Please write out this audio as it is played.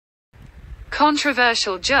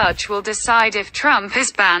controversial judge will decide if Trump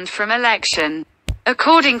is banned from election.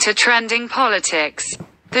 According to Trending Politics,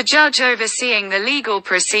 the judge overseeing the legal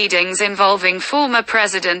proceedings involving former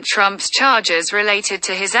President Trump's charges related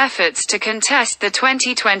to his efforts to contest the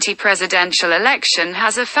 2020 presidential election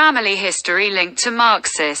has a family history linked to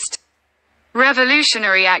Marxist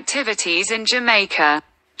revolutionary activities in Jamaica.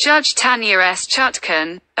 Judge Tanya S.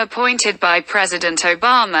 Chutkan, appointed by President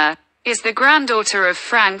Obama, is the granddaughter of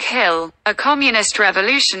Frank Hill, a communist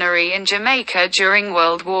revolutionary in Jamaica during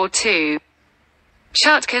World War II.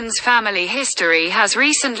 Chutkan's family history has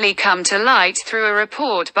recently come to light through a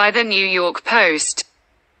report by the New York Post.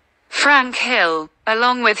 Frank Hill,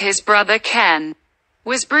 along with his brother Ken,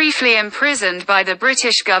 was briefly imprisoned by the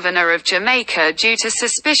British governor of Jamaica due to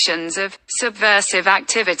suspicions of subversive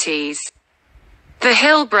activities. The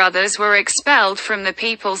Hill brothers were expelled from the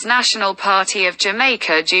People's National Party of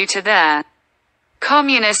Jamaica due to their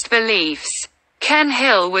communist beliefs. Ken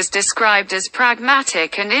Hill was described as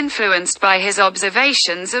pragmatic and influenced by his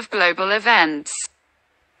observations of global events.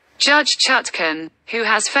 Judge Chutkan, who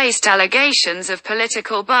has faced allegations of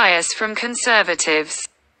political bias from conservatives,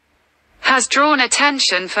 has drawn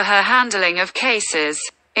attention for her handling of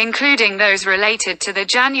cases, including those related to the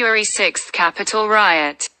January 6 Capitol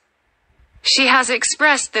riot. She has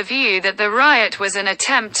expressed the view that the riot was an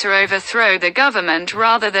attempt to overthrow the government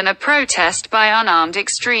rather than a protest by unarmed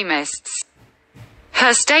extremists.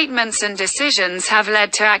 Her statements and decisions have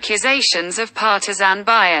led to accusations of partisan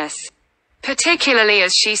bias, particularly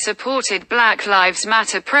as she supported Black Lives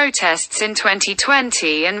Matter protests in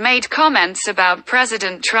 2020 and made comments about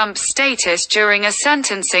President Trump's status during a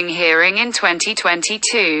sentencing hearing in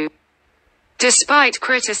 2022. Despite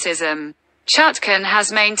criticism, Chutkan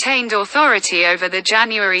has maintained authority over the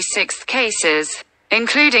January 6 cases,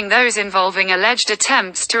 including those involving alleged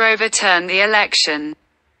attempts to overturn the election.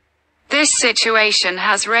 This situation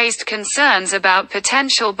has raised concerns about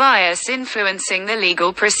potential bias influencing the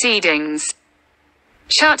legal proceedings.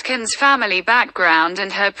 Chutkan's family background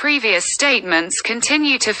and her previous statements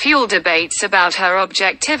continue to fuel debates about her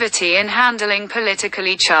objectivity in handling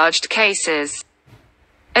politically charged cases,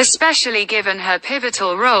 especially given her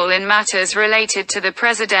pivotal role in matters related to the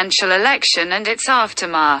presidential election and its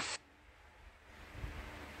aftermath.